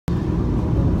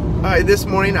Alright, this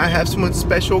morning I have someone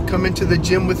special come into the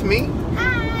gym with me.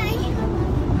 Hi!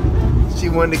 She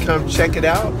wanted to come check it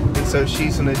out, and so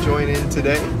she's going to join in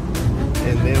today.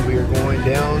 And then we are going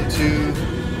down to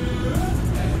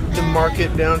the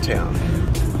market downtown.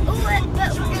 Oh,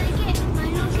 but we're gonna get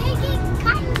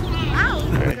cotton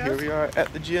candy. Alright, here we are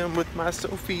at the gym with my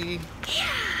Sophie. Yeah.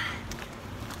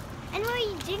 And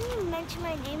you didn't mention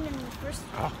my name in the first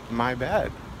one. Oh, my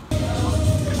bad.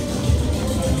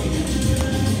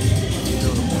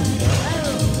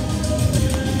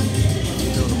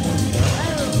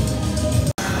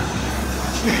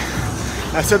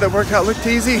 I said that workout looked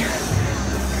easy,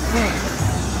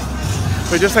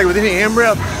 but just like with any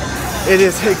AMRAP, it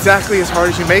is exactly as hard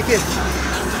as you make it.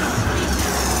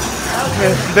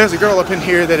 And there's a girl up in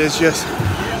here that is just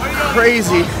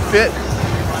crazy fit,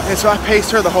 and so I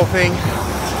paced her the whole thing.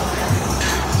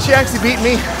 She actually beat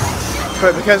me,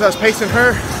 but because I was pacing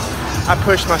her, I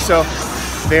pushed myself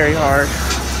very hard.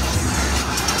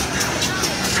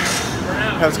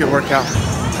 That was a good workout.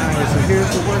 Alright, so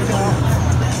here's the workout.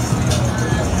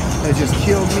 It just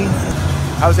killed me.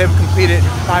 I was able to complete it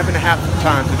 5.5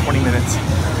 times in 20 minutes.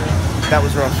 That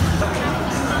was rough.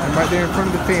 And right there in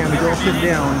front of the fan, the girl sitting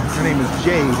down, her name is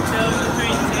Jade.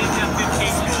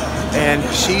 And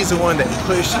she's the one that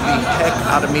pushed the heck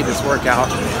out of me this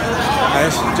workout. I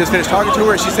just finished talking to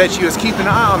her. She said she was keeping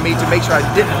an eye on me to make sure I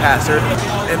didn't pass her.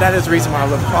 And that is the reason why I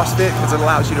love CrossFit, because it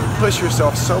allows you to push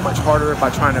yourself so much harder by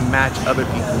trying to match other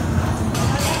people.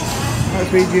 All right,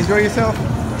 sweetie, did you enjoy yourself?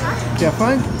 Did you have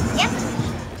fun? Yep.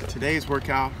 Today's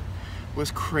workout was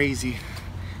crazy.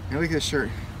 Now look at this shirt.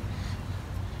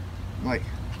 Like,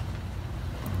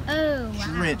 Oh, wow.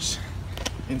 drenched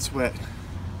in sweat.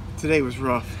 Today was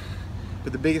rough.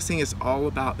 But the biggest thing is all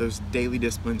about those daily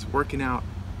disciplines, working out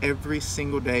every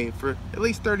single day for at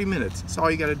least 30 minutes. That's all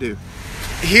you gotta do.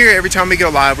 Here, every time we go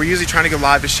live, we're usually trying to go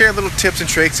live to share little tips and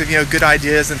tricks of, good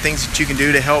ideas and things that you can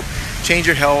do to help change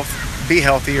your health, be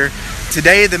healthier.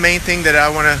 Today, the main thing that I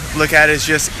want to look at is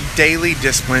just daily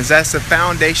disciplines. That's the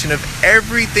foundation of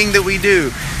everything that we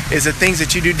do, is the things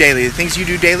that you do daily. The things you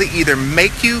do daily either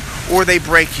make you or they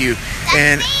break you.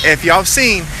 And if y'all have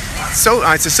seen,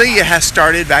 Cecy has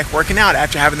started back working out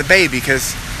after having the baby,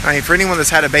 because for anyone that's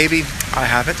had a baby, I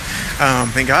haven't,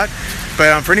 thank God,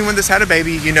 but for anyone that's had a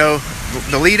baby,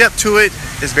 the lead up to it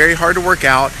is very hard to work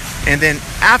out, and then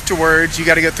afterwards you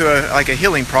got to go through a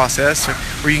healing process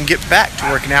where you can get back to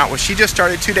working out. Well, she just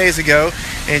started 2 days ago,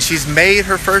 and she's made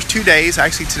her first 2 days.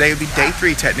 Actually, today would be day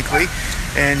 3 technically,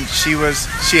 and she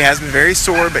has been very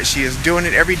sore, but she is doing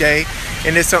it every day,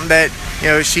 and it's something that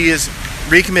she is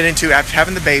recommitting to after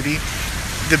having the baby.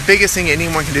 The biggest thing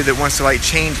anyone can do that wants to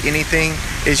change anything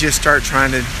is just start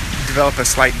trying to develop a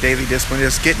slight daily discipline.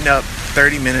 Just getting up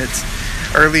 30 minutes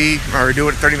early, or do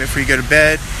it 30 minutes before you go to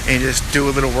bed, and just do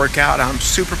a little workout. I'm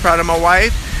super proud of my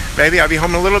wife. Baby, I'll be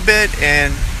home in a little bit,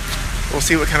 and we'll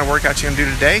see what kind of workout you're gonna do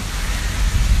today.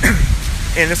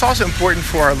 And it's also important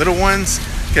for our little ones,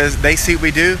 because they see what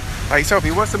we do. Like,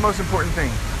 Sophie, what's the most important thing?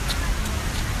 The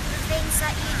things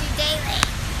that you do daily.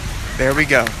 There we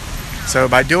go. So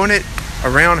by doing it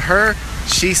around her,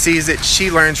 she sees it,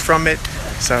 she learns from it.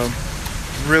 So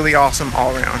really awesome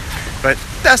all around. But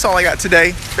that's all I got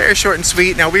today. Very short and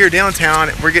sweet. Now we are downtown.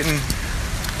 We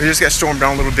just got stormed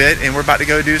on a little bit, and we're about to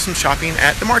go do some shopping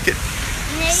at the market.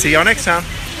 See y'all next time.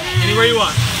 Anywhere you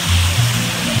want.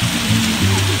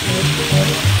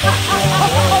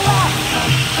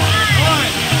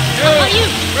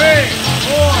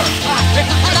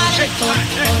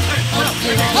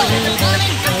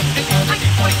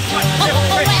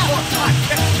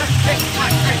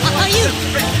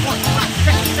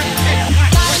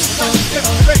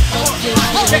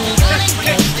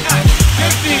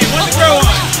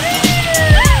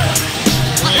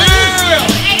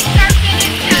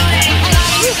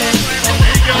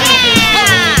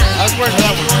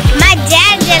 My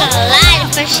dad did a lot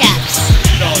of push-ups.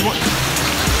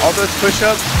 All those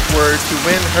push-ups were to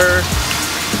win her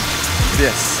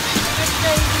this.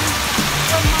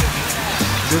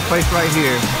 This place right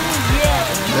here.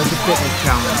 That's a fitness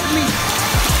challenge.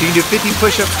 You can do 50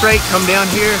 push-ups straight, come down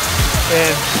here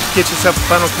and get yourself a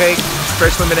funnel cake,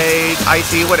 fresh lemonade,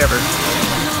 icy, whatever.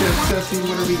 Cecy,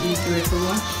 what are we eating today for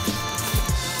lunch?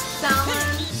 Salmon.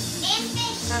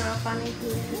 I don't know, funny.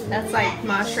 That's like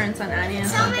mushrooms and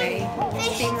onions and they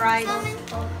steam rice.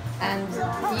 And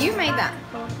you made that.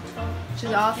 Which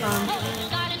is awesome.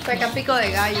 It's like a pico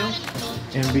de gallo.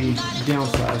 And we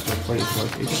downsized our plate,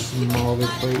 like it's a smaller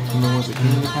plate from the ones that came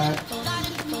in the pack.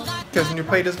 Because when your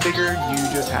plate is bigger, you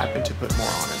just happen to put more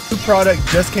on it. New product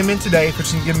just came in today,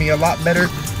 which can give me a lot better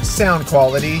sound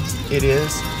quality. It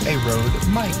is a Rode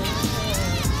mic.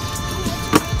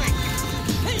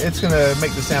 it's gonna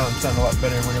make the sound a lot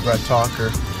better whenever I talk, or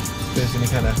if there's any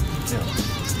kind of, you know,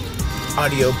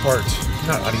 audio part,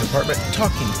 not audio part, but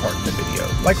talking part in the video,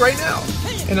 like right now.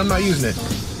 And I'm not using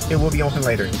it. It will be open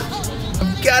later.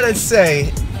 I've gotta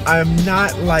say, I'm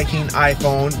not liking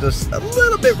iPhone just a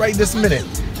little bit right this minute,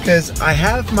 because I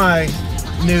have my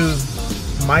new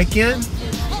mic in,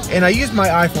 and I use my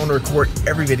iPhone to record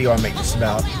every video I make just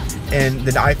about. And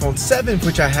the iPhone 7,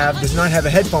 which I have, does not have a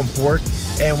headphone port.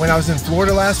 And when I was in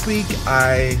Florida last week,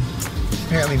 I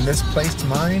apparently misplaced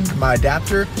my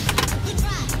adapter.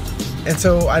 And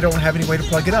so I don't have any way to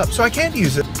plug it up. So I can't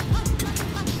use it.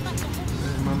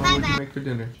 Mama, what did you make for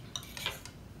dinner?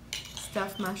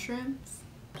 Stuffed mushrooms.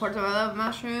 Portobello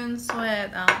mushrooms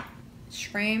with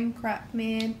shrimp, crab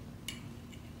meat,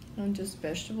 and just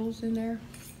vegetables in there.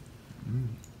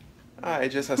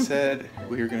 Alright, just as I said,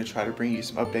 we were going to try to bring you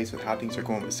some updates with how things are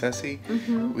going with Cecy.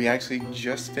 We actually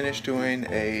just finished doing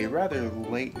a rather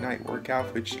late night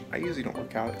workout, which I usually don't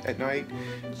work out at night,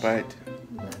 but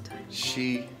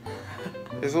she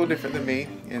is a little different than me,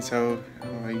 and so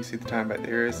you can see the time back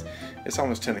there is, it's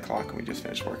almost 10 o'clock and we just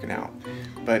finished working out.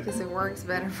 But because it works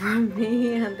better for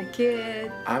me and the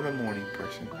kid. I'm a morning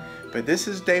person, but this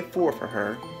is day 4 for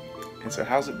her, and so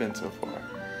how's it been so far?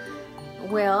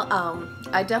 Well,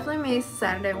 I definitely missed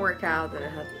Saturday workout. That I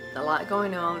had a lot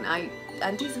going on. I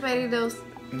anticipated those.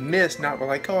 Missed, not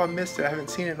like, oh, I missed it, I haven't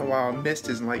seen it in a while. Missed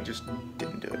isn't like just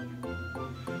didn't do it.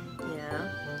 Yeah,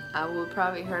 I will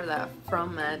probably heard that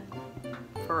from Matt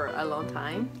for a long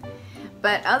time.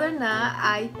 But other than that,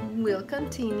 I will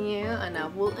continue and I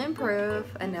will improve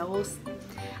and I will.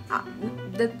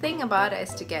 The thing about it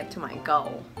is to get to my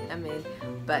goal. I mean,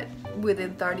 but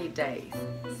within 30 days.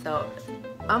 So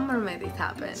I'm gonna make this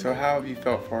happen. So how have you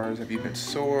felt far as, have you been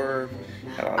sore?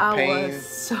 Had a lot of pain? I was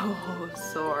so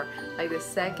sore. Like the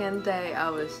second day, I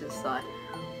was just like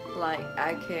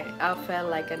I felt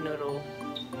like a noodle.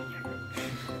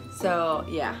 So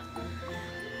yeah.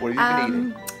 What have you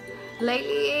been eating?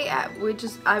 Lately,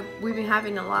 we've been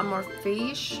having a lot more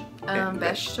fish,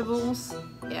 vegetables,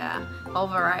 yeah, all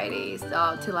varieties,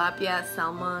 tilapia,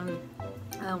 salmon,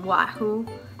 wahoo.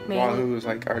 Mainly. Wahoo is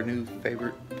like our new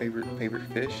favorite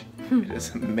fish. It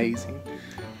is amazing.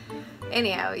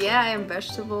 Anyhow, yeah, and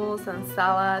vegetables and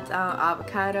salads,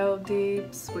 avocado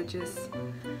dips, which is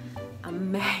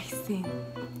amazing.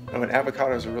 Oh, and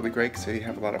avocados are really great because they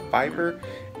have a lot of fiber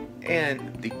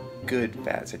and the good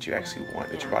fats that you actually want,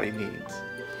 that your body needs.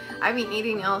 I've been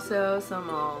eating also some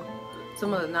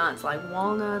of the nuts, like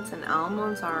walnuts and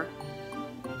almonds are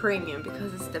premium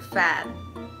because it's the fat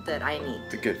that I need.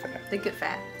 The good fat. The good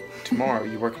fat. Tomorrow,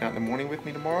 you working out in the morning with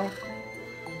me tomorrow?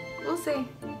 We'll see.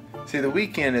 See, the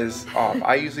weekend is off.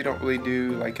 I usually don't really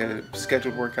do like a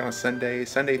scheduled workout on Sunday.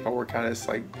 Sunday, if I work out, it's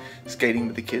like skating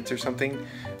with the kids or something.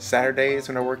 Saturdays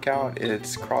when I work out,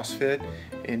 it's CrossFit,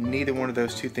 and neither one of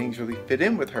those two things really fit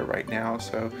in with her right now.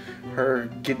 So her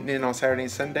getting in on Saturday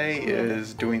and Sunday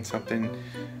is doing something,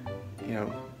 you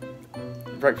know,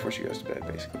 right before she goes to bed,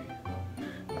 basically.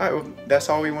 Alright, well, that's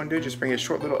all we want to do. Just bring a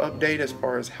short little update as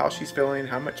far as how she's feeling,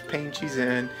 how much pain she's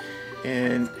in,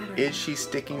 and is she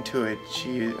sticking to it.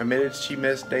 She admitted she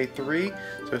missed day 3,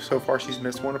 so far she's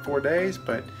missed 1 of 4 days,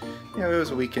 but you know, it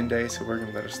was a weekend day, so we're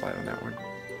gonna let her slide on that one.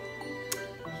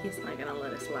 He's not gonna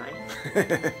let us slide.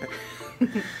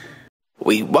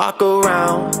 We walk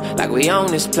around like we own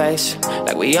this place,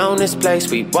 like we own this place.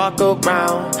 We walk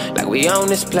around like we own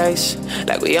this place,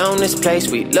 like we own this place.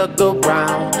 We look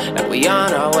around like we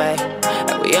on our way,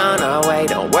 like we on our way.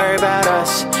 Don't worry about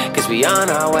us, cause we on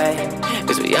our way,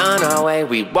 cause we on our way.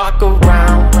 We walk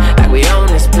around like we own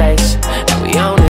this place, like we own this